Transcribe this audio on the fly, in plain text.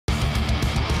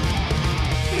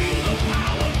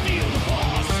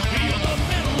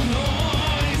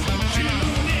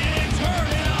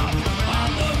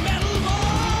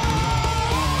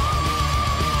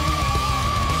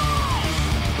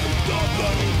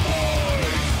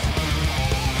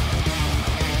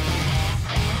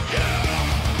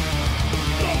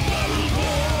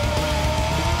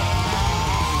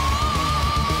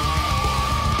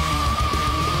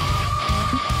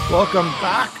welcome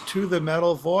back to the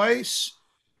Metal Voice.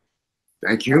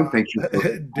 Thank you. Thank you for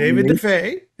having David me.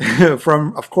 DeFeis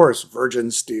from, of course,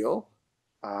 Virgin Steel.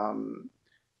 Um,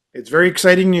 it's very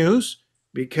exciting news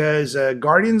because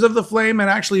Guardians of the Flame and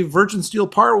actually Virgin Steel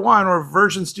Part 1 or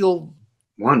Virgin Steel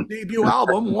One. debut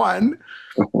album 1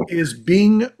 is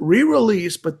being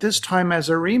re-released, but this time as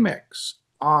a remix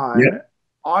Yeah. on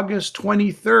August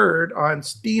 23rd on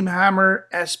Steamhammer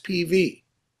SPV.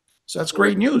 So that's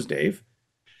great news, Dave.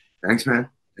 Thanks, man.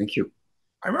 Thank you.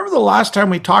 I remember the last time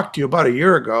we talked to you about a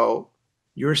year ago,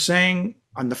 you were saying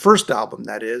on the first album,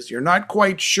 that is, you're not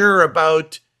quite sure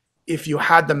about if you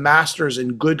had the masters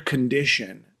in good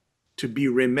condition to be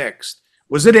remixed.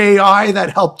 Was it AI that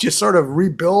helped you sort of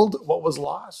rebuild what was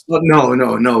lost? Well,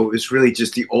 no. It's really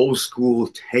just the old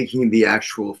school, taking the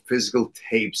actual physical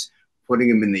tapes, putting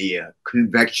them in the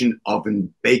convection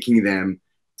oven, baking them,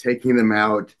 taking them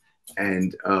out,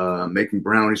 and making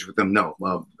brownies with them. No,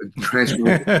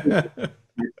 transferring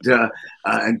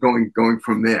and going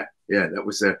from there. Yeah, that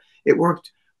was a. It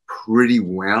worked pretty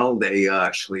well. They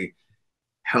actually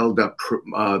held up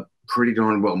pretty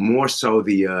darn well. More so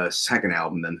the second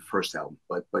album than the first album.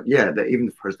 But yeah, even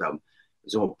the first album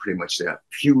is all pretty much there. A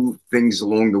few things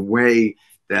along the way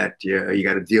that you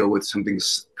got to deal with.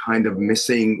 Something's kind of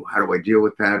missing. How do I deal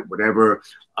with that? Whatever.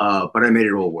 But I made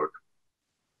it all work.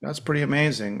 That's pretty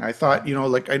amazing. I thought,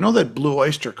 like I know that Blue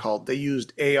Oyster Cult, they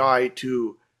used AI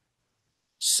to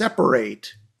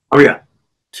separate Oh yeah.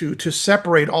 to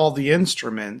separate all the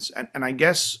instruments, and I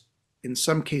guess in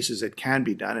some cases it can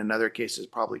be done, in other cases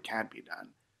probably can't be done,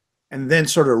 and then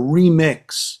sort of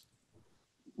remix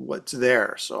what's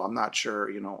there. So I'm not sure,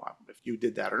 if you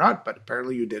did that or not, but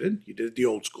apparently you didn't. You did it the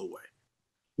old school way.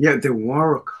 Yeah, there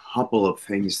were a couple of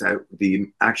things that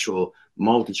the actual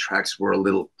multi-tracks were a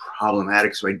little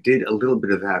problematic. So I did a little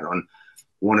bit of that on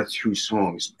one or two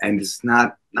songs, and it's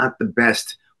not the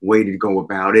best way to go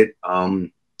about it. I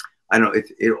don't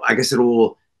know. I guess it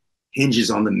all hinges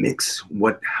on the mix,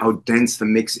 how dense the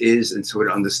mix is, and so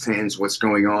it understands what's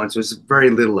going on. So it's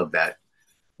very little of that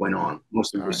went on.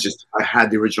 Most of All it was right. just I had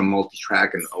the original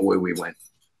multi-track, and away we went.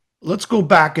 Let's go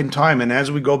back in time, and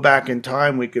as we go back in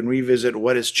time, we can revisit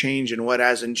what has changed and what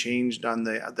hasn't changed on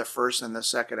the first and the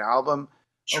second album.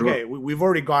 Sure. Okay, we've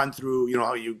already gone through,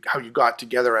 how you got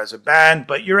together as a band,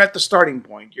 but you're at the starting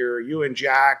point. You're you and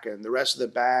Jack and the rest of the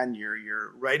band.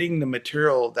 You're writing the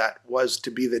material that was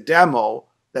to be the demo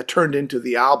that turned into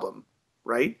the album,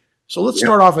 right? So let's Yeah.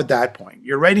 start off at that point.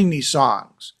 You're writing these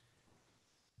songs.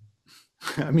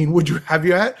 I mean, would you have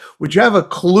a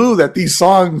clue that these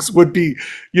songs would be,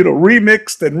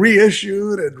 remixed and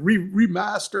reissued and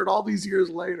remastered all these years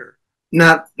later?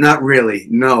 Not really.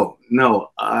 No,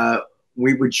 no.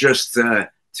 We were just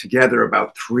together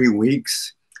about 3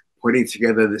 weeks, putting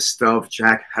together this stuff.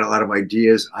 Jack had a lot of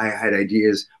ideas. I had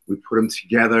ideas. We put them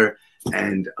together,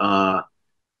 and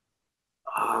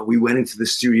we went into the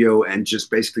studio and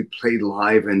just basically played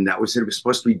live. And that was it. It was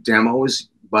supposed to be demos,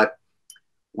 but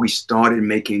we started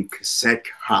making cassette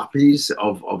copies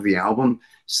of the album,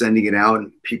 sending it out,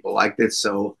 and people liked it.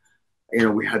 So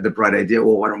we had the bright idea,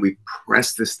 well, why don't we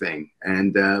press this thing?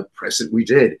 And press it we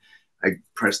did. I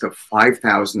pressed up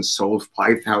 5,000, sold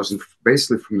 5,000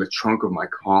 basically from the trunk of my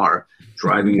car,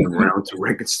 driving around to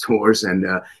record stores and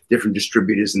different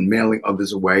distributors and mailing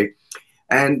others away.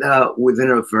 And within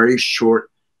a very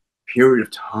short period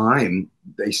of time,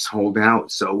 they sold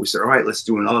out. So we said, all right, let's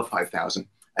do another 5,000.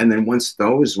 And then once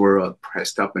those were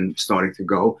pressed up and starting to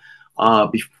go,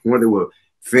 before they were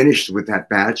finished with that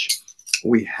batch,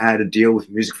 we had a deal with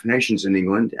Music for Nations in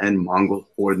England and Mongol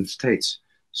Horde in the States.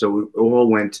 So it all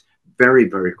went very,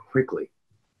 very quickly.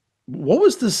 What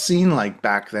was the scene like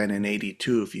back then in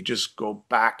 '82? If you just go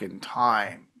back in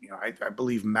time, I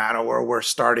believe Manowar were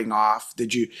starting off.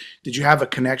 Did you have a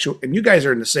connection? And you guys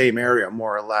are in the same area,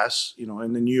 more or less,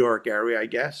 in the New York area, I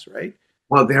guess, right?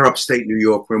 Well, they're upstate New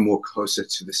York. We're more closer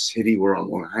to the city. We're on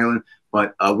Long Island.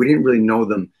 But we didn't really know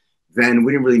them then.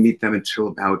 We didn't really meet them until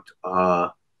about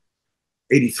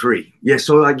 83. Yeah,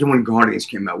 so like when Guardians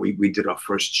came out, we did our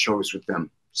first shows with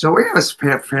them. So yeah, it was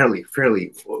fairly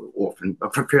often,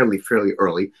 fairly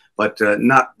early, but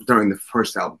not during the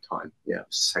first album time. Yeah, it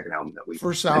was the second album that we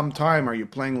First met. album time, are you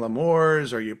playing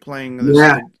L'Amour's? Are you playing this?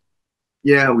 Yeah,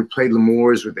 yeah, we played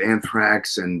L'Amour's with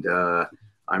Anthrax, and I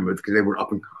remember because they were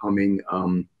up and coming.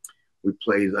 We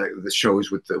played the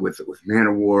shows with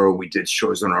Manowar. We did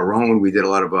shows on our own. We did a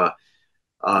lot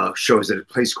of shows at a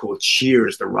place called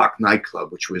Cheers, the Rock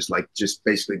nightclub, which was like just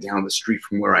basically down the street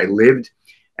from where I lived.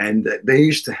 And they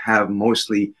used to have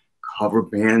mostly cover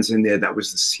bands in there. That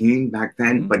was the scene back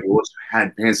then. Mhm. But you also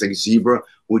had bands like Zebra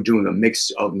who were doing a mix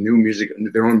of new music,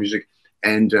 their own music,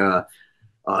 and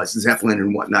Zeppelin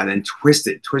and whatnot, and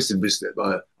Twisted was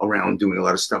around doing a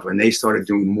lot of stuff, and they started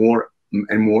doing more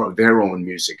and more of their own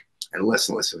music and less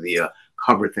of the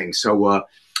cover thing. So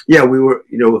yeah, we were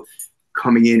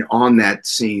coming in on that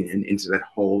scene and into that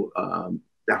whole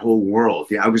world.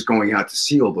 Yeah, I was going out to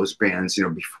see all those bands,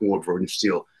 before Virgin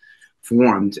Steel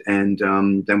formed, and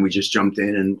then we just jumped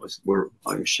in and were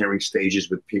sharing stages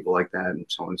with people like that, and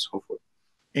so on and so forth.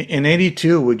 In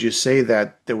 82, would you say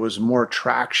that there was more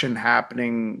traction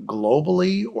happening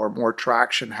globally or more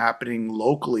traction happening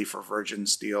locally for Virgin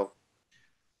Steel?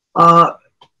 Uh,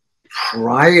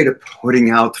 Prior to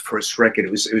putting out the first record,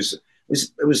 it was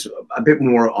a bit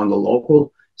more on the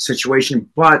local situation,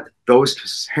 but those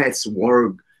cassettes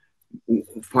were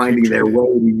finding their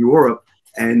way to Europe,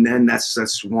 and then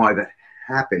that's why that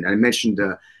happened. I mentioned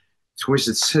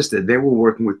Twisted Sister; they were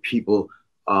working with people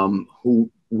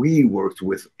who we worked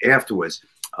with afterwards.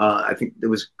 I think there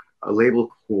was a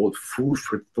label called Food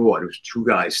for Thought. It was two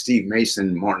guys, Steve Mason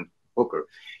and Martin Hooker.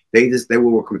 They were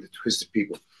working with the Twisted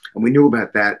people, and we knew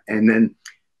about that. And then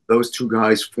those two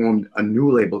guys formed a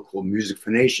new label called Music for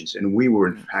Nations, and we were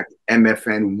in fact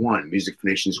MFN1, Music for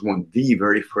Nations 1, the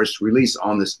very first release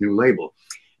on this new label.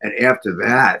 And after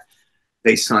that,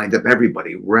 they signed up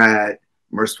everybody: Rat,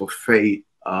 Merciful Fate,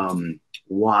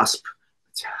 Wasp,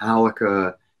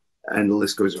 Metallica, and the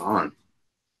list goes on.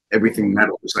 Everything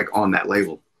metal was like on that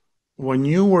label. When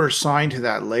you were signed to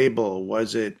that label,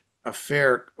 was it a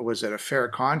fair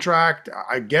contract?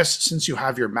 I guess since you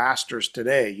have your masters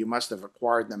today, you must have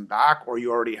acquired them back, or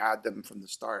you already had them from the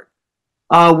start.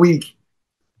 We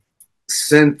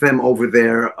sent them over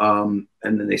there, and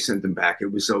then they sent them back.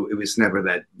 It was never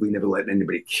that we never let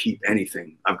anybody keep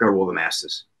anything. I've got all the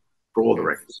masters for all the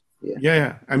records. Yeah.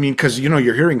 Yeah. I mean, because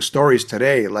you're hearing stories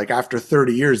today, like after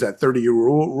 30 years, that 30-year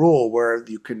rule where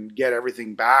you can get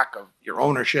everything back of your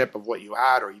ownership of what you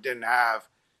had or you didn't have.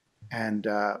 And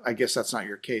I guess that's not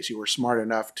your case. You were smart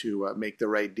enough to make the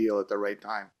right deal at the right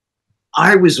time.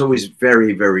 I was always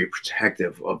very, very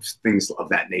protective of things of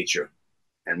that nature,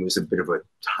 and was a bit of a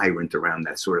tyrant around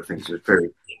that sort of thing. So I was very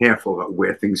careful about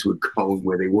where things would go and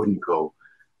where they wouldn't go.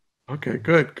 Okay,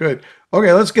 good, good.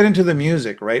 Okay, let's get into the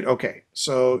music, right? Okay,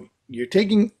 so you're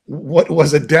taking what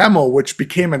was a demo, which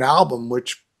became an album,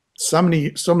 which so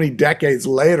many decades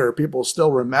later, people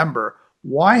still remember.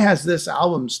 Why has this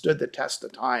album stood the test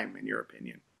of time, in your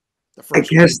opinion? The I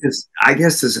first one.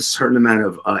 guess there's a certain amount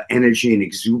of energy and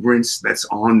exuberance that's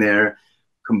on there,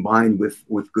 combined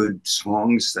with good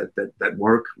songs that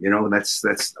work.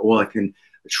 That's all I can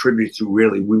attribute to.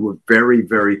 Really, we were very,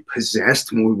 very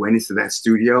possessed when we went into that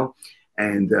studio,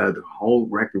 and the whole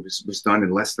record was done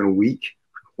in less than a week,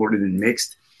 recorded and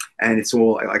mixed, and it's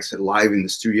all, like I said, live in the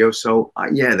studio. So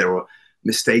yeah, there were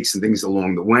mistakes and things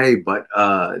along the way, but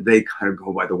they kind of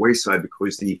go by the wayside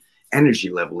because the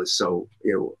energy level is so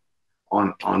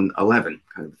on 11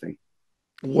 kind of thing.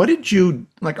 What did you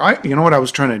like? You know what I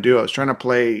was trying to do? I was trying to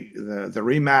play the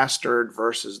remastered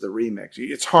versus the remix.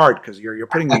 It's hard because you're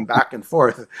putting them back and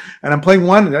forth, and I'm playing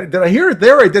one. Did I hear it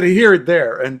there? Or did I hear it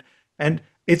there? And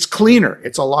it's cleaner.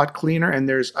 It's a lot cleaner. And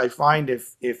I find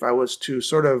if I was to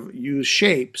sort of use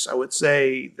shapes, I would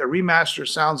say the remaster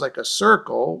sounds like a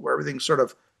circle where everything's sort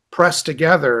of pressed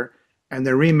together, and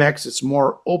the remix it's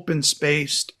more open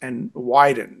spaced and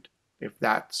widened. If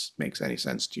that makes any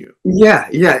sense to you. Yeah,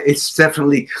 it's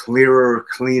definitely clearer,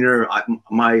 cleaner.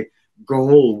 My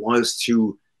goal was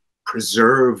to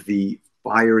preserve the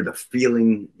fire, the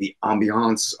feeling, the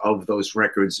ambiance of those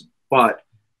records, but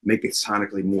make it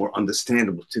sonically more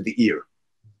understandable to the ear.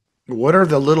 What are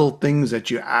the little things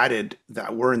that you added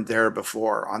that weren't there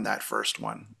before on that first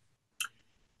one?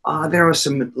 There are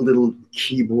some little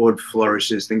keyboard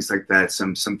flourishes, things like that.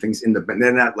 Some things in the, but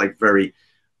they're not like very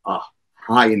uh,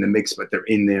 high in the mix, but they're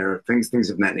in there. Things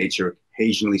of that nature.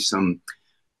 Occasionally, some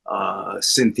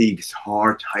synthy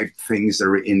guitar type things that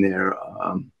are in there.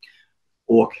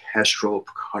 Orchestral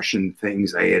percussion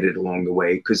things I added along the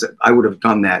way, because I would have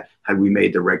done that had we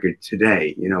made the record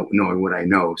today, knowing what I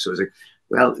know. So it's like,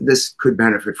 well, this could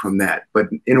benefit from that, but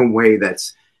in a way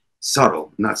that's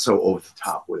subtle, not so over the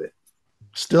top with it.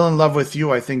 Still in Love with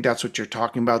You, I think that's what you're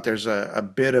talking about. There's a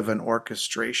bit of an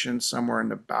orchestration somewhere in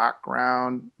the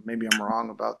background. Maybe I'm wrong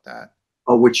about that.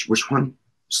 Oh, which one?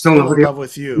 Still in Love Still with in You? Love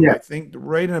with You. Yeah. I think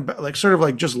right in the, like sort of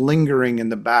like just lingering in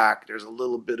the back. There's a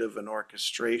little bit of an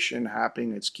orchestration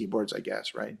happening. It's keyboards, I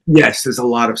guess, right? Yes, there's a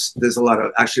lot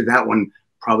of actually that one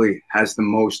probably has the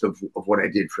most of what I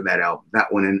did for that album.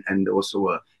 That one and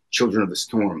also Children of the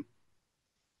Storm.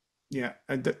 Yeah,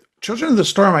 and the Children of the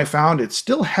Storm, I found it's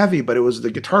still heavy, but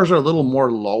the guitars are a little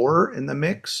more lower in the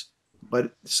mix.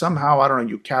 but somehow, I don't know,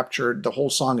 you captured the whole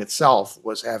song itself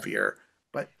was heavier.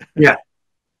 But Yeah.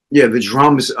 Yeah, the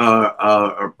drums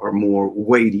are more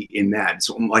weighty in that. It's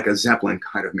like a Zeppelin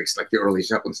kind of mix, like the early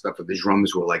Zeppelin stuff, but the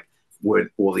drums were like where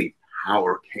all the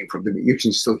power came from. You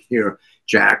can still hear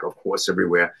Jack, of course,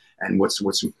 everywhere, and what's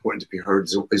important to be heard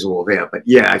is all there. But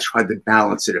yeah, I tried to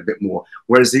balance it a bit more.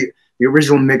 Whereas the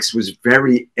original mix was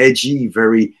very edgy,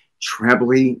 very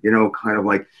trebly, kind of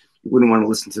like you wouldn't want to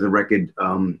listen to the record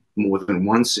more than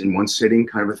once in one sitting,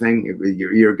 kind of a thing.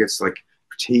 Your ear gets like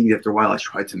fatigued after a while. I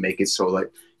tried to make it so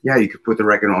like yeah, you could put the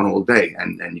record on all day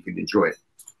and you could enjoy it.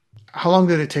 how long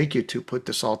did it take you to put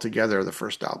this all together, the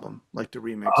first album, like the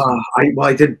remix and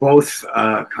I did both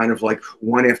kind of like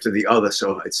one after the other,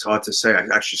 so it's hard to say. I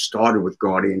actually started with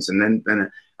Guardians, and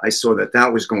then I saw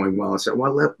that was going well. I said,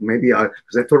 well, maybe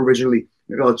because I thought originally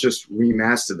maybe I'll just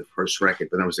remaster the first record,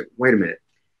 but then I was like, wait a minute,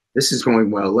 this is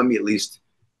going well. Let me at least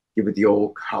give it the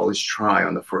old college try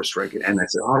on the first record. And I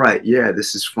said, all right, yeah,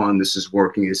 this is fun. This is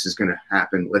working. This is going to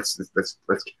happen. Let's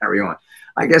carry on.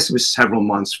 I guess it was several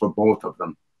months for both of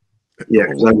them. Yeah.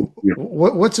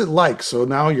 What's it like? So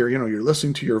now you're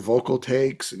listening to your vocal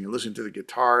takes and you're listening to the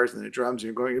guitars and the drums and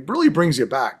you're going, it really brings you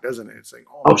back, doesn't it? It's like,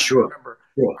 oh man, sure.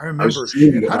 I remember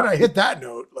shit. How did I hit that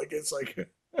note? Like, it's like,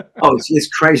 it's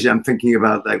crazy. I'm thinking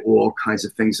about like all kinds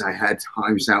of things. I had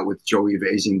times out with Joey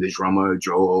Vasing, the drummer,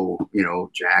 Joe,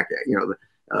 Jack,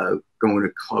 going to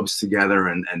clubs together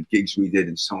and gigs we did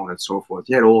and so on and so forth.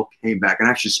 Yeah, it all came back. And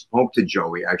I actually spoke to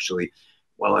Joey actually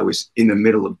while I was in the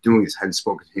middle of doing this. I hadn't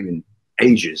spoken to him in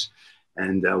ages.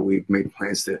 And we made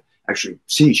plans to actually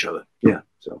see each other. Yeah.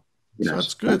 So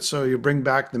that's good. So you bring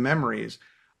back the memories.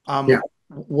 Yeah.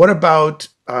 What about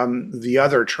the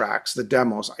other tracks, the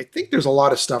demos? I think there's a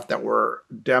lot of stuff that were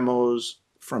demos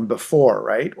from before,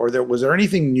 right? Or was there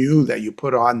anything new that you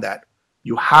put on that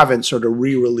you haven't sort of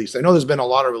re-released? I know there's been a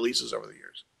lot of releases over the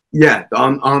years. Yeah,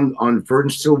 on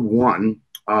Virgin Steel 1,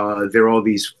 there are all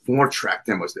these 4-track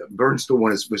demos. The Virgin Steel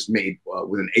 1 was made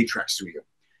with an 8-track studio.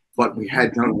 But we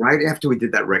had done, right after we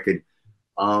did that record,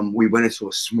 we went into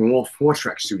a small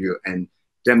 4-track studio and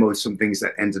demoed some things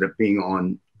that ended up being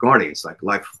on Guardians, like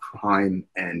Life of Crime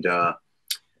and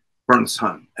Burn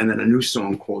Sun, and then a new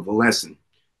song called The Lesson.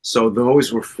 So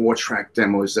those were 4-track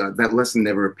demos. That lesson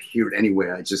never appeared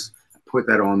anywhere. I just put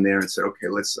that on there and said, okay,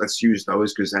 let's use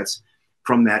those because that's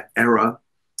from that era.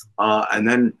 And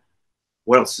then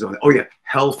what else is on there? Oh yeah,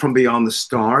 Hell from Beyond the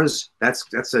Stars.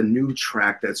 That's a new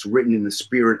track that's written in the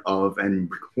spirit of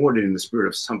and recorded in the spirit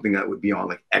of something that would be on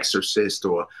like Exorcist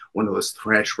or one of those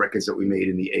thrash records that we made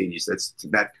in the 80s. That's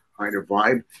that kind of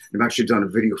vibe. I've actually done a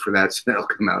video for that, so that'll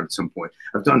come out at some point.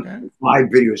 I've done 5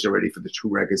 videos already for the 2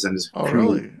 records, and there's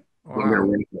really?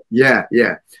 Wow. Yeah.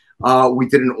 We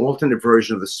did an alternate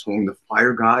version of the song "The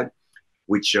Fire God,"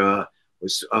 which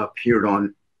was appeared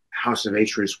on House of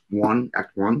Atreus 1,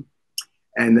 Act 1.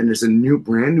 And then there's a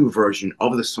brand new version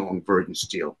of the song Virgin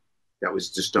Steel that was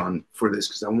just done for this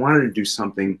because I wanted to do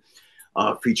something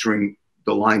featuring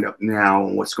the lineup now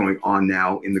and what's going on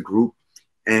now in the group.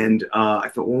 And I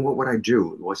thought, well, what would I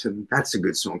do? Well, I said, that's a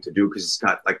good song to do because it's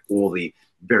got like all the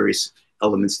various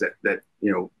elements that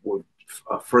would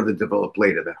further develop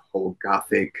later, that whole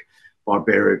gothic,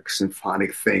 barbaric,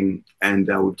 symphonic thing. And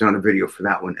we've done a video for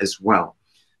that one as well.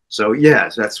 So yeah,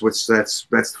 that's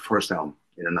the first album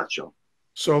in a nutshell.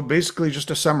 So basically, just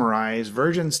to summarize,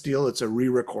 Virgin Steel, it's a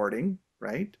re-recording,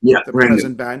 right? Yeah, The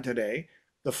present band today.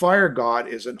 The Fire God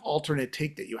is an alternate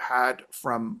take that you had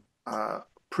from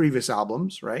previous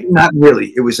albums, right? Not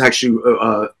really. It was actually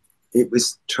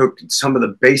took some of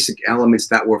the basic elements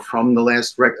that were from the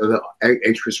last record, the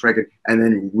Atreus record, and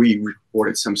then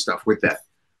re-recorded some stuff with that.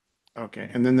 Okay,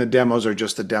 and then the demos are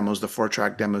just the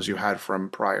 4-track demos you had from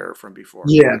before.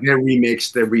 Yeah, they're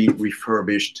remixed, they're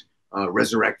refurbished.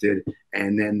 Resurrected,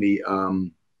 and then the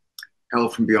Hell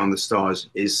from Beyond the Stars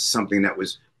is something that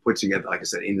was put together, like I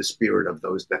said, in the spirit of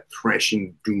that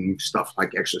thrashing doom stuff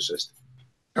like Exorcist.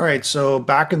 All right, so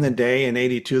back in the day in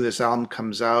 '82, this album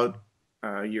comes out.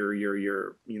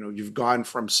 You've gone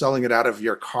from selling it out of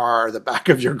your car, the back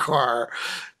of your car,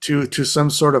 to some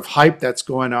sort of hype that's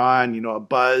going on. A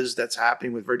buzz that's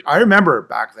happening with Virgin. I remember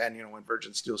back then, when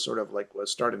Virgin Steel sort of like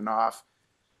was starting off.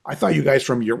 I thought you guys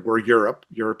were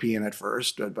European at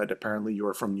first, but apparently you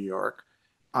were from New York.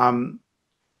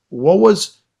 What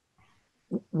was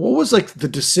like the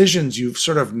decisions you've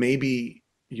sort of maybe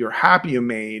you're happy you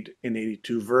made in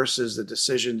 '82 versus the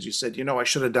decisions you said, I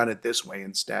should have done it this way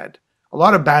instead? A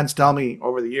lot of bands tell me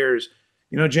over the years,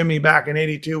 Jimmy, back in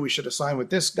 '82, we should have signed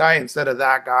with this guy instead of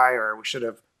that guy, or we should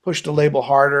have pushed the label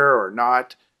harder or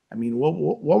not. I mean, what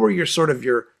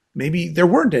were maybe there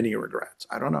weren't any regrets.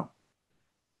 I don't know.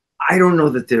 I don't know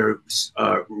that there's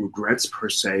regrets per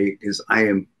se, because I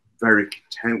am very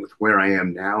content with where I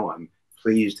am now. I'm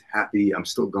pleased, happy. I'm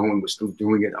still going. We're still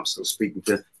doing it. I'm still speaking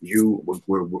to you.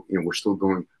 We're still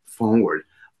going forward.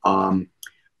 Um,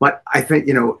 but I think,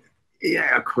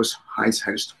 yeah, of course,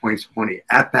 hindsight is 2020.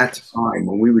 At that Yes, time,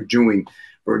 when we were doing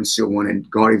Bird and Seal One and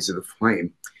Guardians of the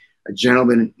Flame, a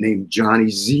gentleman named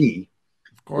Johnny Z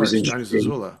of was course, Johnny interested.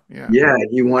 Zazula. Yeah, Yeah,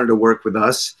 he wanted to work with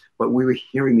us, but we were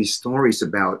hearing these stories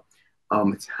about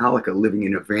Metallica living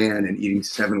in a van and eating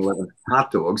 7-Eleven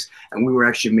hot dogs, and we were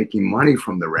actually making money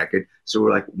from the record. So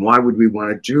we're like, why would we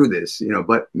want to do this?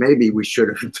 But maybe we should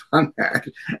have done that,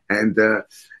 and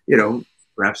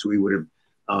perhaps we would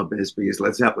have been as big as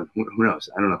Led Zeppelin. Who knows?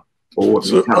 I don't know. Or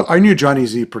so Metallica. I knew Johnny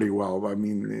Z pretty well. I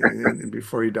mean,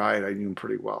 before he died, I knew him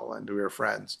pretty well, and we were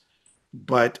friends.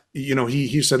 But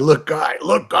he said, look,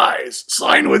 guys,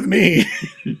 sign with me."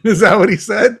 Is that what he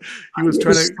said? He was It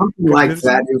trying was to something like convince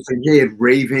that. him. It was like, yeah,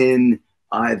 Raven.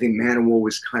 I think Manowar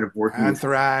was kind of working with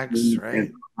Anthrax, him and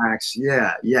right? Cracks.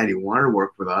 Yeah, yeah, and he wanted to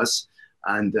work with us,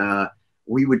 and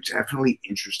we were definitely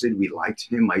interested. We liked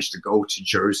him. I used to go to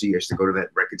Jersey. I used to go to that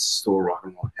record store, Rock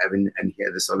and Roll Heaven, and he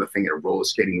had this other thing at a roller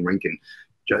skating rink, and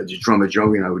Drummer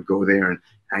Joey and I would go there and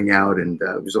hang out, and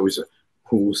it was always a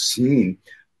cool scene.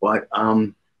 But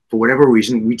for whatever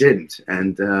reason, we didn't,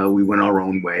 and we went our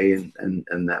own way,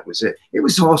 and that was it. It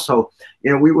was also,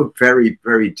 we were very,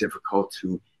 very difficult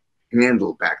to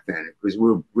handle back then because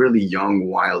we were really young,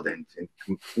 wild, and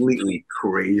completely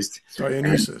crazy. And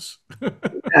Dionysus.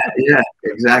 yeah,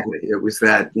 exactly. It was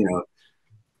that,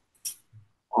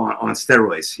 on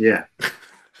steroids. Yeah.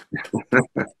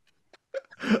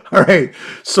 All right.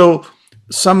 So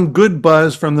some good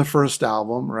buzz from the first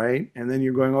album, right? And then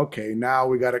you're going, okay, now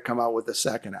we got to come out with the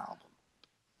second album,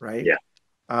 right? Yeah.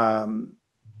 Um,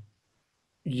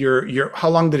 how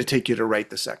long did it take you to write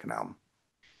the second album?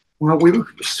 Well, we were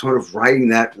sort of writing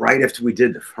that right after we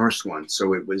did the first one.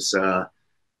 So it was,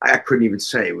 I couldn't even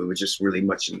say. We were just really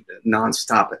much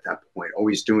nonstop at that point,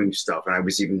 always doing stuff. And I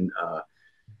was even,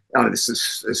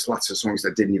 there's lots of songs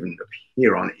that didn't even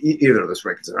appear on either of those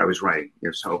records that I was writing.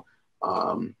 So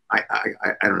I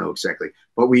don't know exactly,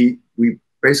 but we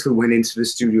basically went into the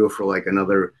studio for like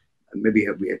another, maybe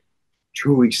we had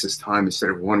 2 weeks this time instead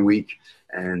of 1 week,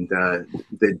 and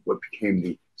did what became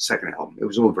the second album. It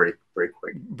was all very, very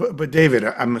quick. But David,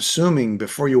 I'm assuming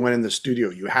before you went in the studio,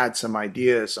 you had some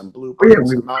ideas, some Oh yeah, blueprints,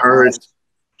 we some rehearsed. outlines.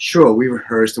 Sure, we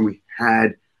rehearsed, and we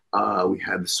had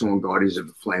the song "Guardians of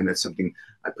the Flame." That's something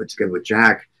I put together with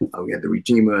Jack. We had the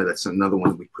Redeemer. That's another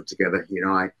one we put together. He and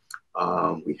I.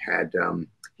 We had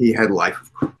he had Life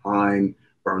of Crime,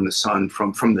 Burn the Sun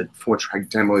from the 4-track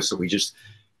demo. So we just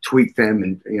tweaked them,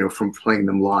 and from playing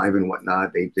them live and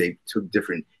whatnot, they took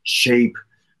different shape.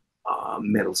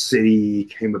 Metal City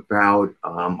came about.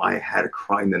 I Had a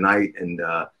Cry in the Night, and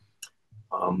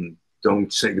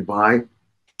Don't Say Goodbye.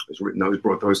 Was written those,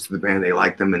 brought those to the band. They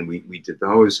liked them, and we did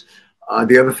those.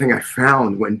 The other thing I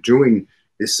found when doing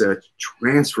this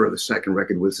transfer of the second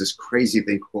record was this crazy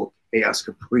thing called Chaos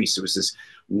Caprice. It was this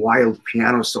wild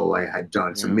piano solo I had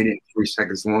done. It's a Yeah. minute and 3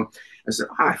 seconds long. I said,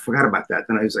 I forgot about that.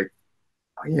 Then I was like,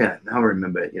 oh yeah, now I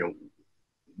remember,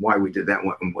 why we did that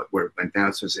and where it went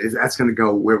down. So that's going to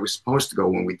go where it was supposed to go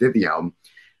when we did the album,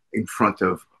 in front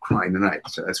of Crying the Night.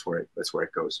 So that's where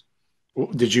it goes.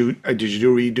 Did you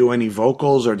redo any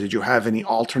vocals, or did you have any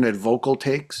alternate vocal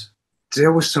takes?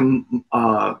 There was some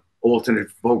alternate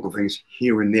vocal things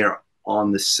here and there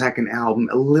on the second album,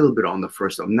 a little bit on the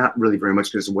first album, not really very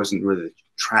much because it wasn't really the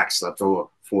tracks left over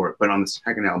for it. But on the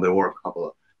second album, there were a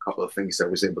couple of things that I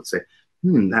was able to say,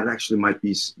 that actually might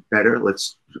be better.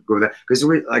 Let's go with that, because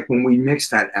like when we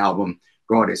mixed that album,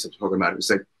 Guardians, I'm talking about, it was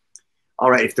like, all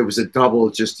right, if there was a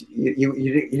double, just you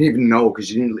didn't even know,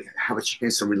 because you didn't have a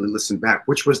chance to really listen back.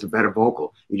 Which was the better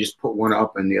vocal? You just put one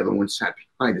up and the other one sat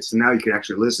behind it. So now you can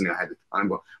actually listen. I had the time,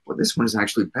 well, this one is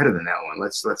actually better than that one.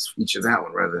 Let's feature that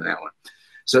one rather than that one.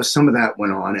 So some of that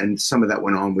went on, and some of that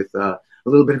went on with a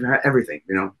little bit of everything,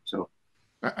 So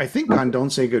I think on "Don't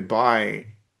Say Goodbye,"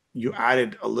 you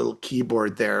added a little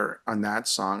keyboard there on that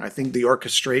song. I think the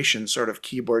orchestration sort of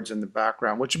keyboards in the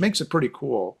background, which makes it pretty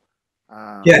cool.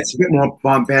 yeah, Um, it's a bit more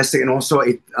bombastic, and also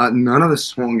none of the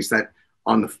songs that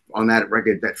on that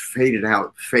record that fade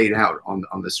out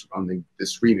this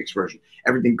remix version.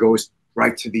 Everything goes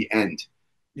right to the end,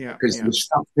 yeah, because yeah. there's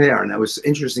stuff there, and that was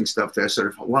interesting stuff there. Sort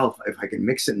of, well, if I can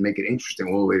mix it and make it interesting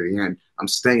all the way to the end, I'm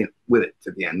staying with it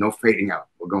to the end. No fading out.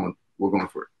 We're going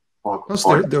for it. Plus,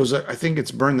 there was I think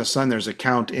it's "Burn the Sun." There's a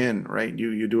count in, right?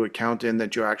 You do a count in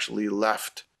that you actually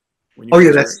left when you Oh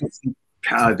yeah, guys are.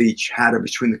 that's the chatter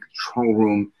between the control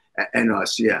room And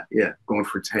us, yeah, yeah, going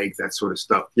for take, that sort of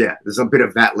stuff. Yeah, there's a bit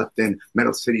of that left in.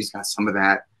 Metal City's got some of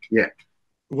that. Yeah.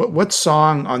 What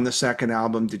song on the second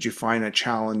album did you find a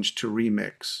challenge to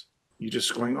remix? You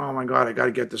just going, oh my God, I got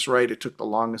to get this right. It took the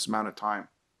longest amount of time.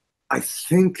 I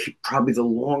think probably the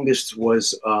longest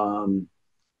was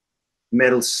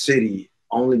Metal City,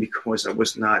 only because I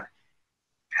was not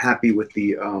happy with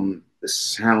the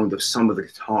sound of some of the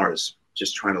guitars.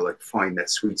 Just trying to like find that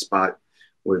sweet spot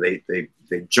where they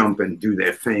jump and do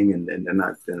their thing, and they're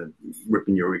not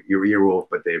ripping your ear off,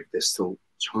 but they're still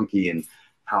chunky and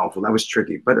powerful. That was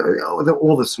tricky, but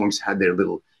all the songs had their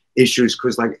little issues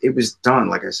because like it was done,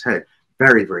 like I said,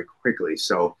 very very quickly.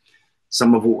 So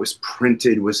some of what was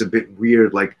printed was a bit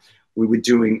weird. Like we were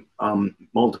doing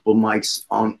multiple mics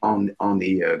on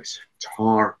the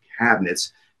guitar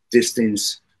cabinets,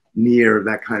 distance, near,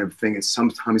 that kind of thing. And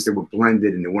sometimes they were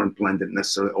blended, and they weren't blended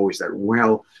necessarily always that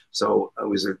well. So it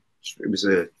was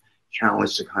a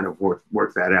challenge to kind of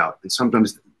work that out. And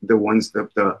sometimes the ones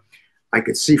that I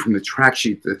could see from the track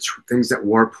sheet, the things that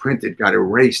were printed got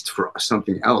erased for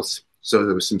something else. So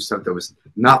there was some stuff that was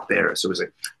not there. So it was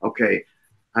like, okay,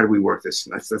 how do we work this?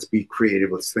 Let's be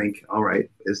creative. Let's think. All right,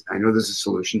 I know there's a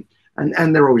solution,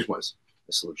 and there always was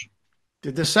a solution.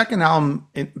 Did the second album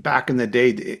back in the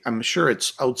day, I'm sure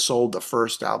it's outsold the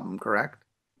first album, correct?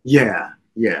 Yeah,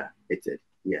 yeah, it did.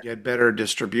 Yeah. You had better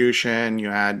distribution, you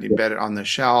had Yeah. better on the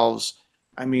shelves.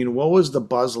 I mean, what was the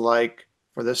buzz like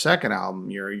for the second album?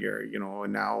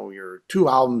 Now you're two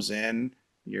albums in.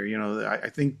 I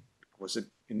think, was it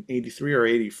in 83 or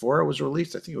 84 it was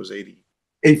released? I think it was 80,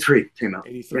 83 came out.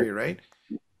 83, Yeah. right?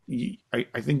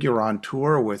 I think you were on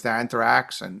tour with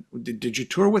Anthrax, and did you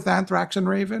tour with Anthrax and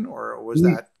Raven, or was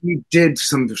We, that we did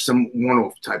some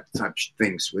one-off type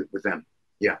things with them.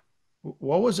 Yeah.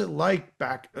 what was it like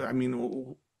back? I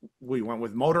mean, we went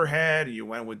with Motorhead, you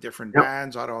went with different Yep.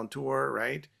 bands out on tour,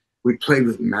 right? We played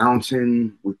with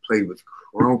Mountain. We played with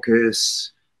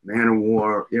Crocus,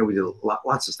 Manowar. Yeah, we did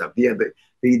lots of stuff. Yeah,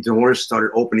 the doors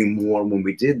started opening more when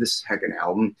we did the second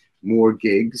album, more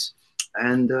gigs,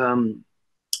 and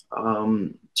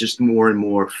just more and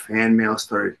more fan mail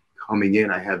started coming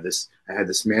in. I had this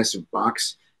massive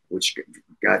box which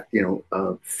got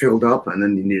filled up, and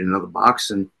then you need another box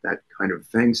and that kind of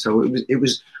thing. So it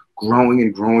was growing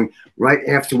and growing. Right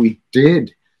after we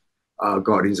did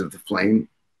Guardians of the Flame,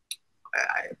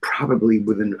 probably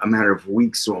within a matter of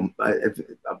weeks or 2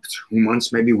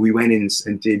 months, maybe, we went in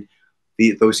and did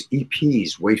those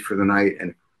EPs, Wait for the Night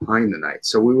and Behind the Night.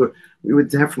 So we were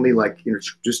definitely like,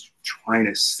 just trying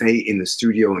to stay in the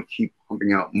studio and keep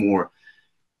pumping out more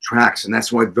tracks, and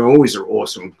that's why those are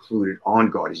also included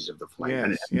on Guardians of the Flame.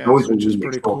 And Yes, yes, those were which is remixed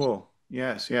pretty also. cool.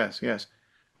 Yes, yes, yes.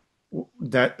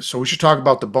 That so we should talk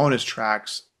about the bonus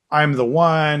tracks. I'm the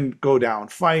One, Go Down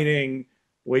Fighting,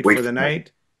 Wait Wait for for the the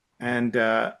Night.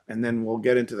 Night, and then we'll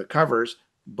get into the covers.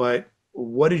 But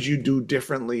what did you do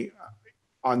differently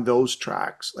on those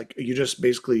tracks? Like you just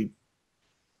basically,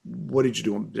 what did you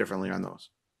do differently on those?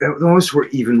 Those were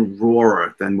even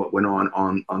rawer than what went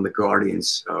on the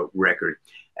Guardians record.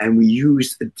 And we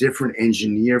used a different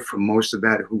engineer for most of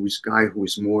that, who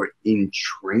was more in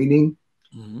training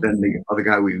Hmm. than the other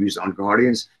guy we used on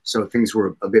Guardians. So things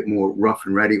were a bit more rough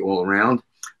and ready all around.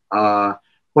 Uh,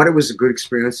 but it was a good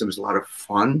experience. It was a lot of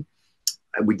fun.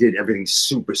 We did everything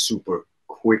super, super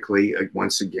quickly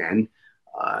once again.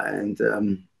 And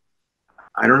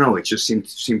I don't know, it just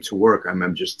seemed to work.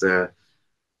 I'm just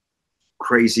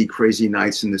crazy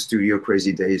nights in the studio,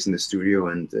 crazy days in the studio,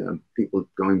 and people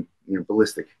going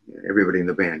ballistic. Everybody in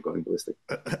the band going ballistic.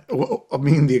 Well, I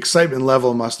mean, the excitement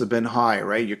level must have been high,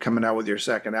 right? You're coming out with your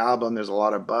second album. There's a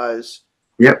lot of buzz.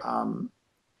 Yep.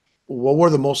 What were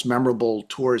the most memorable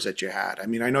tours that you had? I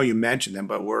mean, I know you mentioned them,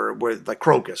 but were like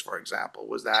Crocus, for example,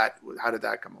 was that, how did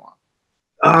that come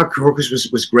along? Crocus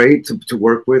was great to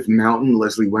work with. Mountain,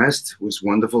 Leslie West was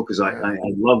wonderful because I, Yeah. I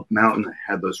I loved Mountain.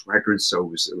 I had those records, so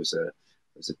it was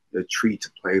a treat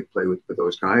to play with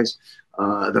those guys.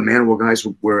 The Manowar guys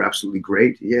were absolutely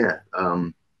great. Yeah.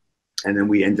 And then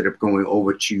we ended up going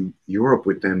over to Europe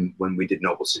with them when we did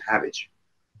Noble Savage,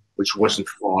 which Yeah. wasn't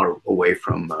far away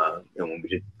from when we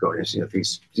did Guardians.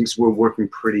 Things were working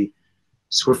pretty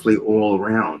swiftly all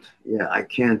around. Yeah, I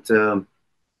can't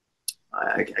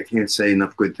say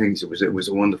enough good things. It was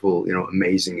a wonderful,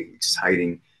 amazing,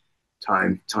 exciting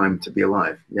time to be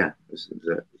alive. Yeah, it was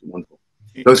wonderful.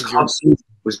 Those Is club your scenes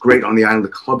was great on the island. The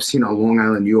club scene on Long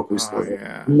Island, New York was Oh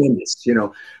yeah. tremendous.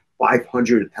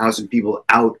 500,000 people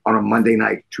out on a Monday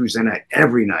night, Tuesday night,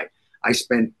 every night. I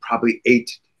spent probably 8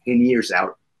 to 10 years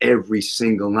out every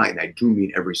single night. And I do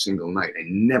mean every single night. I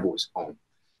never was home.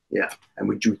 Yeah, and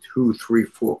we do 2, 3,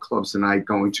 4 clubs a night.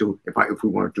 Going to if we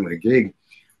weren't doing a gig,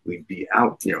 we'd be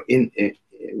out, in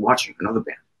watching another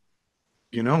band.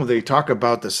 You know, they talk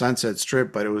about the Sunset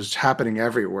Strip, but it was happening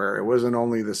everywhere. It wasn't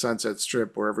only the Sunset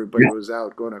Strip where everybody Yeah, was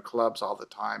out going to clubs all the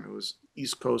time. It was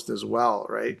East Coast as well,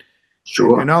 right? And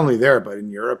sure. not only there, but in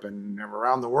Europe and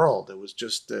around the world. It was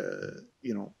just,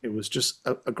 it was just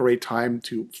a great time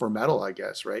for metal, I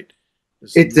guess, right?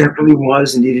 Just, It definitely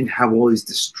was, and you didn't have all these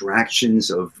distractions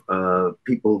of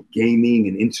people gaming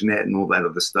and internet and all that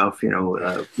other stuff.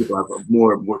 People have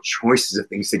more choices of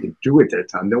things they could do at that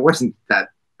time. There wasn't that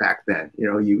back then.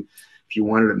 You if you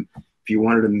wanted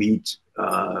to meet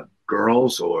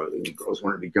girls, or girls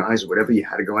wanted to be guys, or whatever, you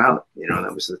had to go out.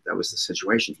 That was the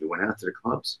situation. You went out to the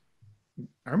clubs.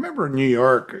 I remember in New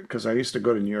York because I used to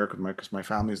go to New York with because my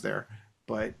family's there.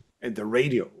 But at the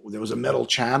radio, there was a metal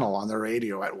channel on the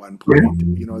radio at one point.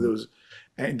 Yeah. You know, there was.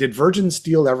 And did Virgin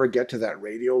Steel ever get to that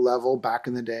radio level back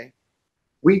in the day?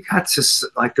 We got to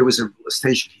like there was a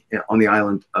station on the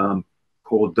island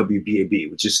called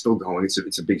WBAB, which is still going.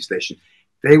 It's a big station.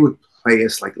 They would play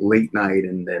us like late night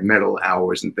and the metal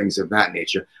hours and things of that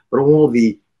nature. But all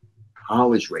the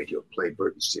college radio played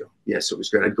Bird and Steel. Yes, it was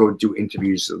good. I'd go do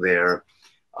interviews there.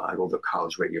 I'd go to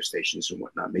college radio stations and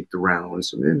whatnot, make the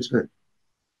rounds. I mean, it was good.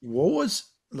 What was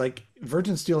like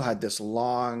Virgin Steel had this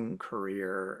long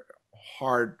career,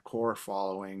 hardcore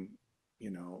following. You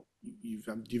know,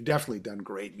 you've definitely done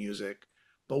great music.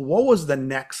 But what was the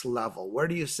next level? Where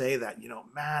do you say that,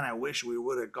 man, I wish we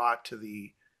would have got to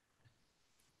the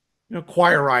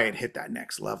Choir Riot hit that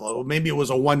next level. Maybe it was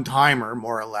a one timer,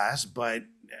 more or less, but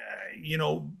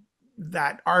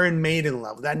that Iron Maiden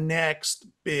level, that next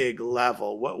big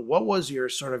level. What was your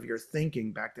sort of your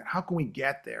thinking back then? How can we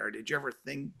get there? Did you ever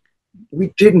think?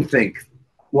 We didn't think,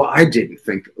 well, I didn't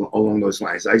think along those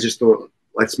lines. I just thought,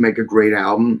 let's make a great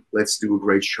album. Let's do a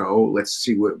great show. Let's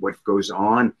see what goes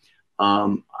on.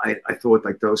 I thought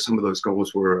like some of those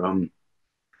goals were,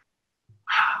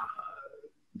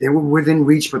 they were within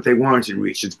reach, but they weren't in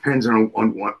reach. It depends on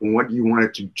what you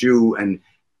wanted to do and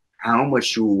how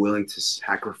much you were willing to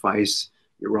sacrifice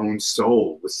your own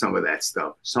soul with some of that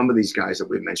stuff. Some of these guys that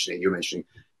you're mentioning,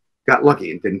 got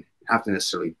lucky and didn't have to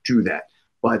necessarily do that.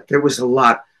 But there was a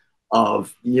lot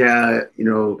of,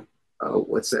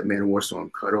 what's that Man of War song?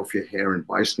 Cut off your hair and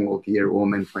buy small gear. All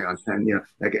men play on 10.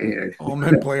 All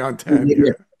men play on 10.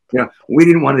 Yeah. We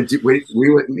didn't want to do. We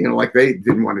were, like they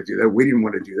didn't want to do that. We didn't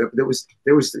want to do that. But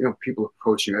there was people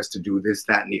approaching us to do this,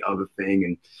 that, and the other thing,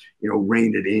 and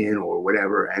rein it in or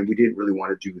whatever. And we didn't really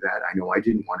want to do that. I know I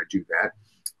didn't want to do that.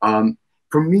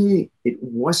 For me, it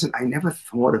wasn't. I never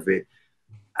thought of it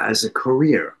as a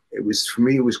career. For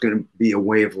me, it was going to be a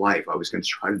way of life. I was going to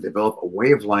try to develop a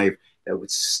way of life that would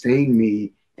sustain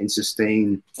me and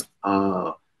sustain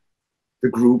the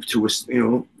group to us,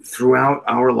 throughout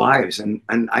our lives. And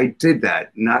I did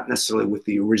that, not necessarily with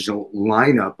the original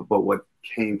lineup, but what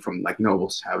came from like Noble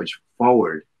Savage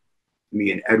forward,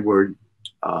 me and Edward,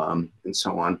 and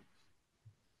so on.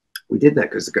 We did that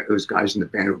because those guys in the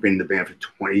band have been in the band for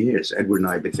 20 years. Edward and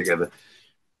I have been together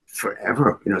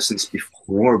forever, since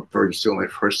before Bird Steel, my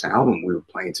first album, we were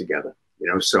playing together,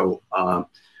 so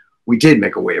we did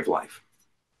make a way of life.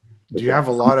 Do you have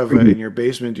a lot of in your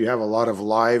basement? Do you have a lot of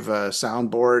live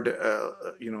soundboard,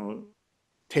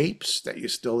 tapes that you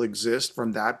still exist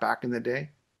from that back in the day?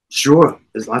 Sure,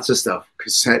 there's lots of stuff,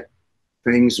 cassette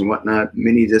things and whatnot,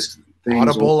 mini disc things.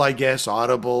 Audible, I guess,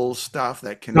 audible stuff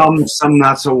that can. Some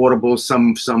not so audible,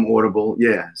 some audible.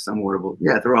 Yeah, some audible.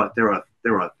 Yeah, there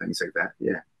are things like that.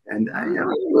 Yeah, and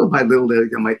little by little, they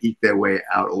might eat their way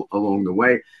out along the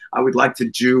way. I would like to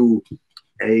do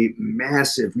a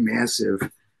massive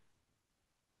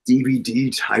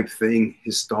DVD type thing,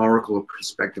 historical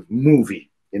perspective movie.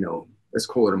 Let's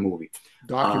call it a movie.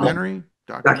 Documentary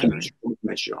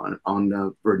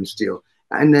on Bird and Steel,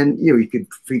 and then you could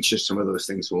feature some of those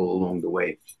things all along the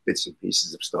way, bits and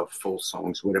pieces of stuff, full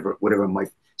songs, whatever might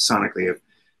sonically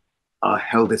have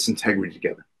held its integrity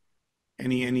together.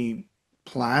 Any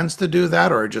plans to do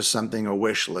that, or just something a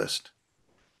wish list?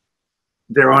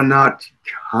 There are not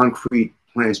concrete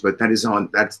plans, but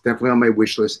that's definitely on my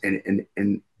wish list, and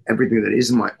everything that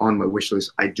is on my wish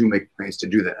list, I do make plans to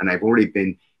do that, and I've already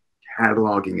been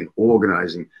cataloging and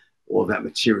organizing all that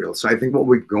material. So I think what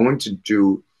we're going to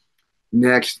do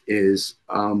next is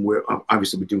we're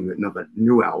doing another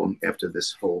new album after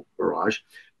this whole barrage,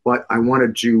 but I want to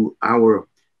do our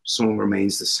Song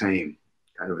Remains the Same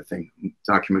kind of a thing,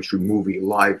 documentary, movie,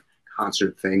 live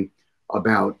concert thing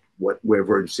about where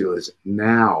Virgin Steel is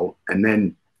now, and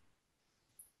then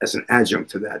as an adjunct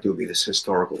to that, there'll be this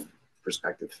historical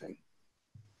perspective thing.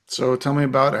 So tell me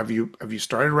about, have you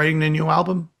started writing a new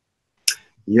album?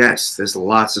 Yes, there's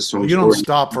lots of Well, songs you don't already.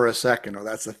 stop for a second. Oh,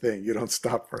 that's the thing. You don't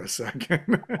stop for a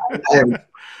second. I have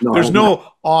no, I There's have not.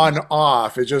 no on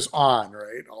off. It's just on,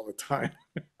 right? All the time.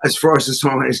 As far as the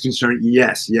song is concerned,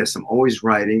 yes, yes, I'm always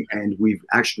writing, and we've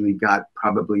actually got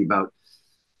probably about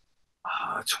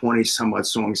 20 somewhat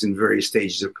songs in various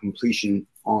stages of completion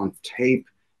on tape.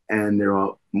 And there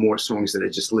are more songs that are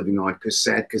just living on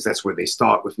cassette because that's where they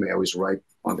start with me. I always write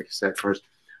on the cassette first.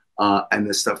 And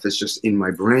the stuff that's just in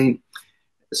my brain.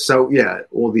 So, yeah,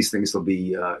 all these things will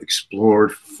be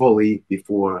explored fully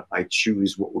before I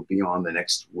choose what will be on the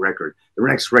next record. The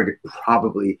next record,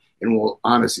 probably, in all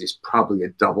honesty, is probably a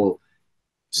double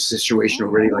situation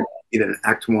already, like either an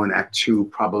act one, act two,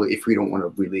 probably if we don't want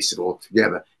to release it all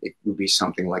together, it would be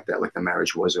something like that, like the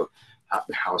marriage was or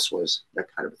the house was, that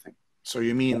kind of a thing. So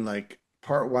you mean like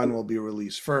part one will be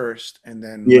released first, and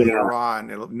then Yeah, later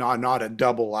on it'll not a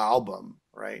double album,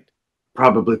 right?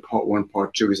 probably part one,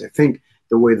 part two is I think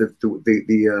the way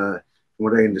that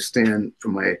what I understand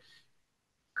from my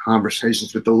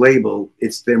conversations with the label,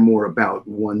 it's they're more about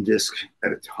one disc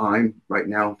at a time right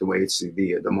now, the way it's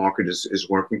the market is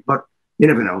working. But you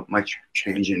never know, it might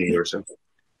change in a year or so.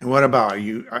 And what about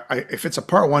you? If it's a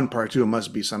part one, part two, it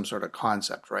must be some sort of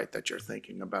concept, right, that you're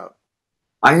thinking about.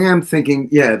 I am thinking,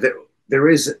 yeah, there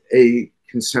is a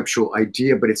conceptual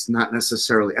idea, but it's not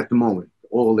necessarily at the moment.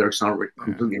 All the lyrics aren't Yeah.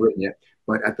 completely written yet,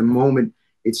 but at the moment,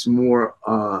 it's more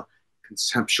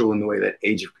conceptual in the way that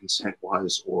Age of Consent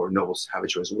was or Noble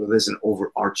Savage was, where there's an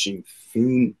overarching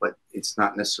theme, but it's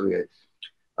not necessarily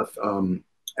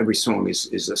every song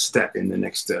is a step in the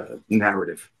next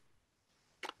narrative.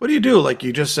 What do you do? Like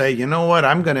you just say, you know what,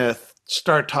 I'm gonna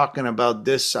start talking about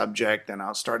this subject, and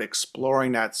I'll start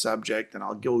exploring that subject, and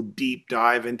I'll go deep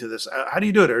dive into this. How do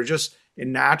you do it? Or just it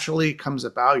naturally comes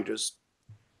about? You just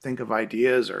think of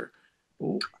ideas, or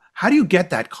how do you get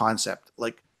that concept?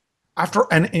 Like after,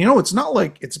 and you know, it's not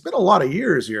like it's been a lot of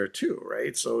years here too,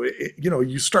 right? So you know,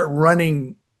 you start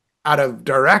running out of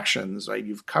directions, right?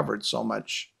 You've covered so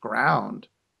much ground.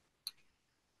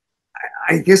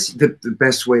 I guess the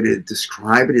best way to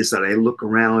describe it is that I look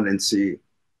around and see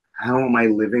how am I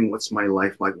living? What's my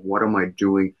life like? What am I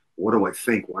doing? What do I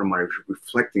think? What am I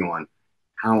reflecting on?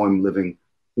 How I'm living,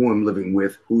 who I'm living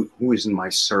with, who is in my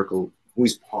circle,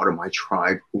 who's part of my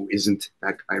tribe, who isn't,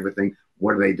 that kind of a thing.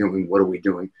 What are they doing? What are we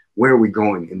doing? Where are we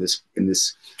going in this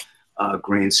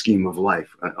grand scheme of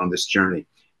life on this journey?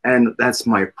 And that's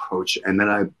my approach. And then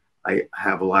I have I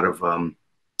have a lot of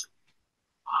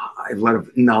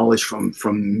knowledge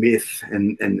from myth,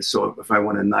 and so if I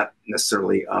want to not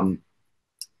necessarily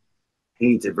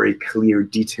paint a very clear,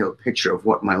 detailed picture of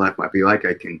what my life might be like,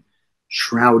 I can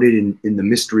shroud it in the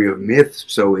mystery of myth.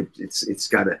 So it's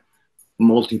got a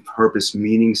multi-purpose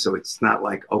meaning. So it's not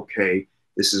like, okay,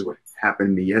 this is what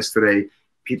happened to me yesterday.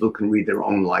 People can read their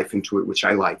own life into it, which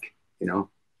I like. You know,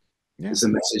 Yeah. there's a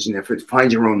message in there.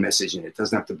 Find your own message in it. It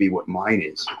doesn't have to be what mine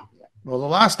is. Well, the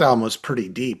last album was pretty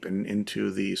deep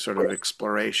into the sort of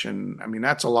exploration. I mean,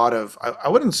 that's a lot of, I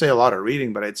wouldn't say a lot of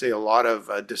reading, but I'd say a lot of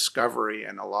discovery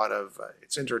and a lot of,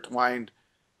 it's intertwined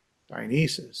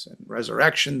Dionysus and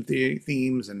resurrection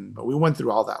themes. And, but we went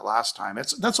through all that last time.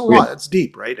 That's a lot. It's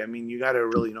deep, right? I mean, you got to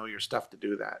really know your stuff to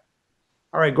do that.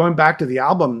 All right, going back to the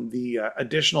album, the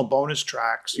additional bonus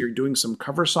tracks, you're doing some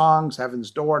cover songs,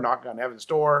 Heaven's Door, Knocking on Heaven's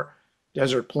Door,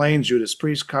 Desert Plains, Judas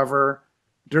Priest cover,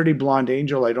 Dirty Blonde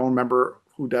Angel. I don't remember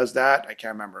who does that. I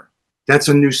can't remember. That's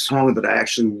a new song that I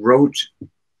actually wrote.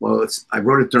 Well, I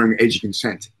wrote it during Age of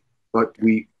Consent, but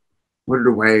we put it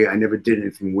away. I never did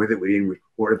anything with it. We didn't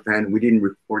record it then. We didn't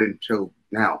record it until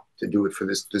now to do it for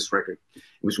this record. It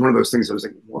was one of those things I was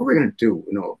like, what are we going to do?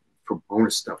 You know, for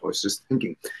bonus stuff. I was just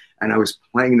thinking. And I was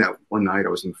playing that one night. I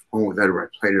was on the phone with Edward.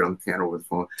 I played it on the piano with the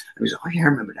phone. And he was like, oh, yeah, I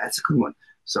remember that. That's a good one.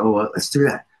 So let's do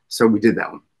that. So we did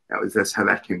that one. That's how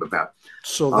that came about.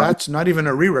 So that's not even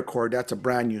a re-record. That's a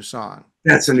brand new song.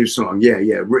 That's a new song. Yeah,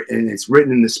 yeah. And it's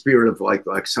written in the spirit of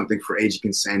like something for Age of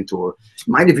Consent, or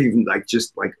might have even like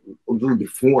just like a little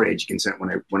before Age of Consent when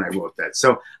I wrote that.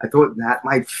 So I thought that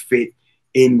might fit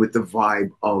in with the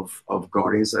vibe of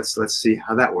Guardians. Let's see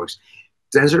how that works.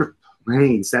 Desert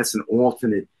Plains, that's an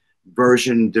alternate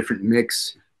version, different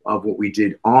mix of what we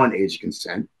did on Age of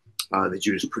Consent, the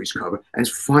Judas Priest cover. And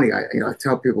it's funny, I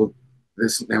tell people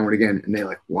this now and again, and they're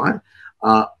like, what?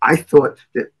 I thought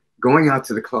that going out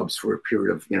to the clubs for a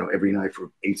period of, every night for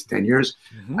 8 to 10 years,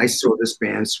 I saw this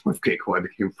band, Swiftcake, who I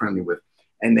became friendly with.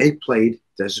 and they played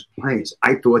Desert Plains.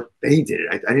 I thought they did it.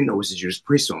 I didn't know it was a Judas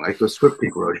Priest song. I thought Swift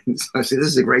Pig wrote it. So I said, this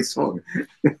is a great song.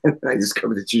 I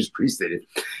discovered that Judas Priest did it.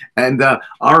 And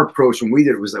our approach when we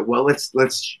did it was like, well,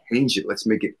 let's change it. Let's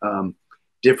make it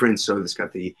different. So it's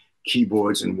got the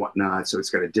keyboards and whatnot. So it's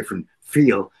got a different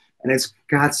feel. And it's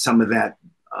got some of that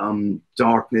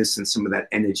darkness and some of that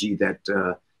energy that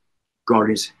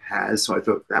Guardians has. So I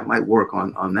thought that might work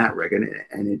on that record.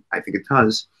 And I think it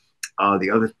does.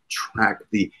 The other track,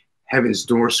 the Heaven's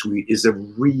Door Suite, is a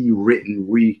rewritten,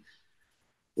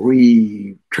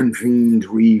 reconvened,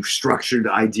 restructured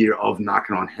idea of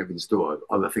Knocking on Heaven's Door.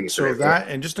 Other things. So that,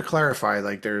 and just to clarify,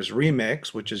 like there's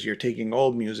remix, which is you're taking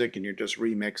old music and you're just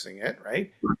remixing it,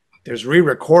 right? There's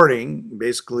re-recording,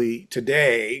 basically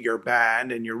today, your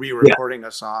band, and you're re-recording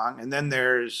a song. And then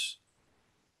there's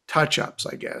touch-ups,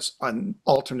 I guess, on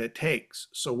alternate takes.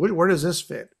 So where does this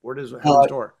fit? Where does Heaven's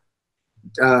Door?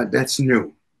 That's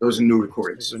new. Those are new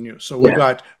recordings. Those are new. So we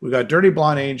got Dirty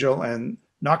Blonde Angel and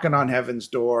Knocking on Heaven's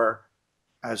Door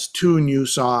as two new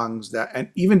songs. That, and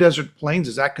even Desert Plains,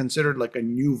 is that considered like a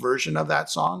new version of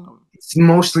that song? It's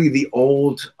mostly the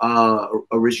old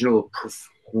original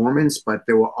performance, but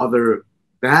there were other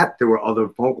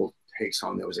vocal takes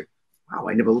on there. It was like, wow,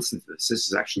 I never listened to this. This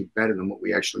is actually better than what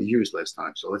we actually used last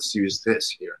time. So let's use this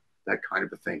here. That kind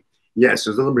of a thing. Yes,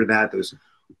 there's a little bit of that. There's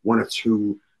one or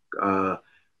two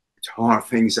guitar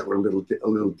things that were a little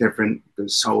different.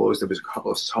 There's solos. There was a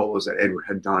couple of solos that Edward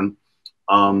had done,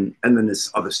 and then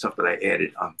there's other stuff that I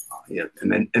added on,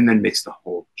 and then mixed the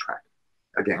whole track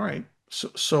again. All right.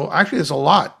 So actually, there's a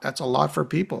lot. That's a lot for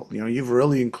people. You know, you've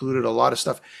really included a lot of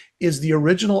stuff. Is the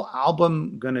original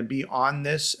album going to be on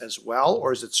this as well,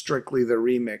 or is it strictly the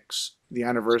remix, the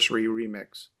anniversary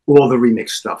remix? All the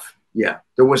remix stuff. Yeah,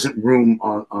 there wasn't room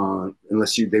on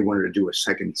unless they wanted to do a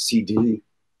second CD.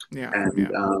 Yeah, and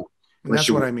that's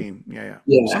what I mean. Yeah.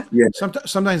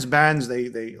 Sometimes bands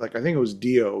they like, I think it was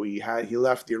Dio. He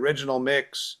left the original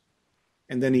mix,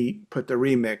 and then he put the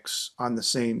remix on the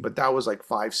same. But that was like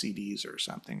 5 CDs or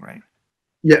something, right?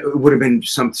 Yeah, it would have been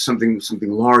something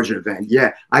larger than.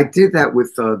 Yeah, I did that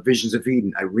with Visions of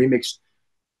Eden. I remixed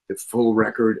the full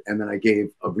record, and then I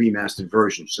gave a remastered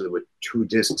version. So there were 2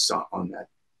 discs on that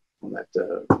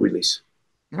release.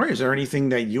 All right. Is there anything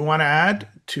that you want to add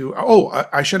to? Oh,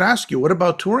 I should ask you, what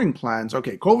about touring plans?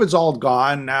 Okay, COVID's all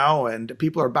gone now, and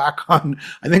people are back on.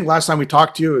 I think last time we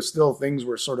talked to you, still things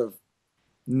were sort of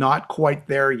not quite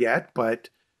there yet, but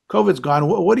COVID's gone.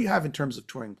 What do you have in terms of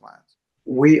touring plans?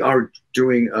 We are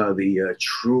doing the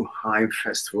True High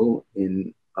Festival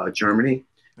in Germany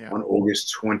on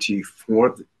August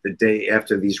 24th, the day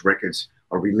after these records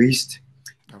are released.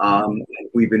 Okay.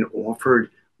 We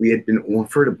had been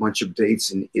offered a bunch of dates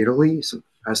in Italy, some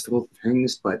festival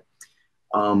things, but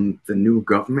the new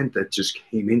government that just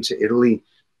came into Italy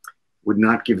would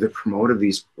not give the promoter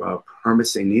these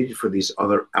permits they needed for these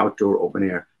other outdoor open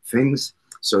air things.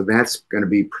 So that's going to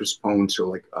be postponed to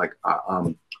like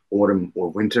autumn or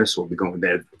winter. So we'll be going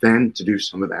there then to do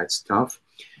some of that stuff.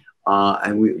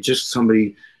 And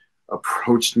somebody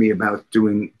approached me about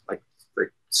doing like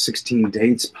 16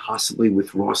 dates, possibly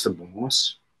with Ross the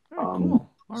Boss. Cool.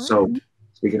 So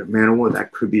speaking of Manowar,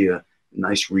 that could be a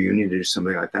nice reunion to do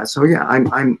something like that. So yeah,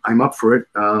 I'm up for it.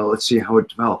 Let's see how it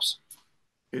develops.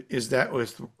 Is that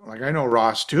with, like, I know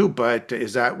Ross too, but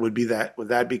would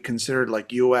that be considered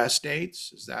like US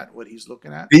dates? Is that what he's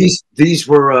looking at? These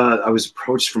were I was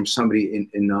approached from somebody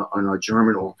on our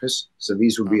German office. So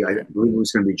these would be, I believe it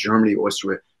was going to be Germany,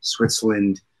 Austria,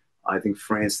 Switzerland, I think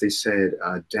France, they said,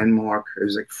 Denmark. It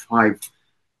was like 4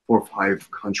 or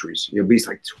 5 countries. It'll be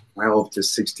like 12 to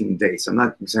 16 dates. I'm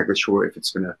not exactly sure if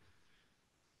it's going to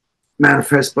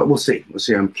manifest, but we'll see.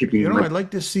 I'm keeping. I'd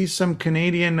like to see some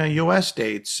Canadian US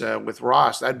dates with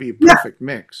Ross. That'd be a perfect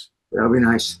mix. That'll be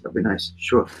nice.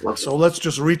 Sure. So let's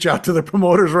just reach out to the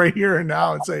promoters right here and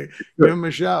now and say, give them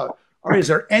a shout. All right. Is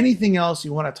there anything else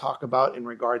you want to talk about in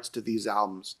regards to these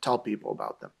albums? Tell people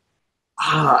about them.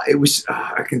 It was.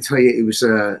 I can tell you,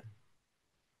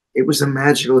 it was a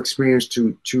magical experience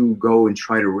to go and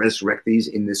try to resurrect these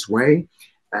in this way,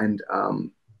 and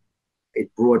it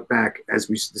brought back, as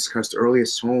we discussed earlier,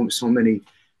 so many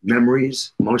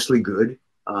memories, mostly good,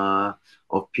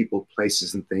 of people,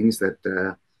 places, and things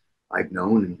that I've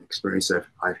known and experienced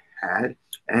I've had,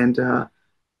 and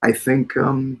I think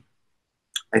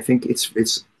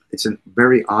it's a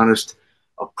very honest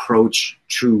approach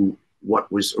to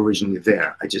what was originally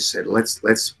there. I just said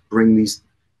let's bring these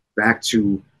back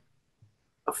to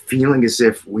a feeling as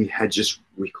if we had just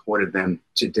recorded them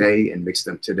today and mixed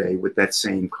them today with that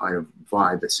same kind of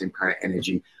vibe, that same kind of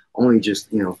energy, only just,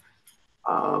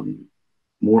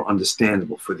 more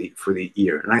understandable for the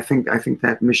ear. And I think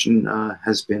that mission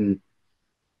has been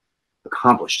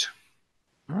accomplished.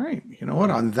 All right. You know what?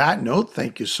 On that note,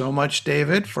 thank you so much,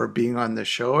 David, for being on the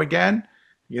show again.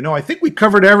 You know, I think we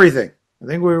covered everything. I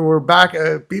think we're back.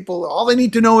 People, all they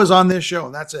need to know is on this show,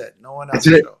 and that's it. No one else. That's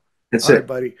it. That's all it. right,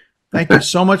 buddy. Thank you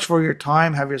so much for your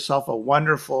time. Have yourself a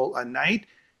wonderful night.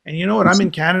 And you know what? I'm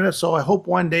in Canada, so I hope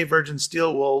one day Virgin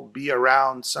Steel will be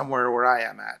around somewhere where I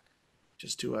am at.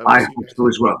 Just to I hope so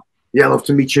as well. Yeah, I'd love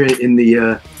to meet you in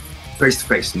the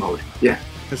face-to-face mode. Yeah.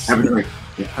 Have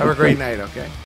a great night, okay?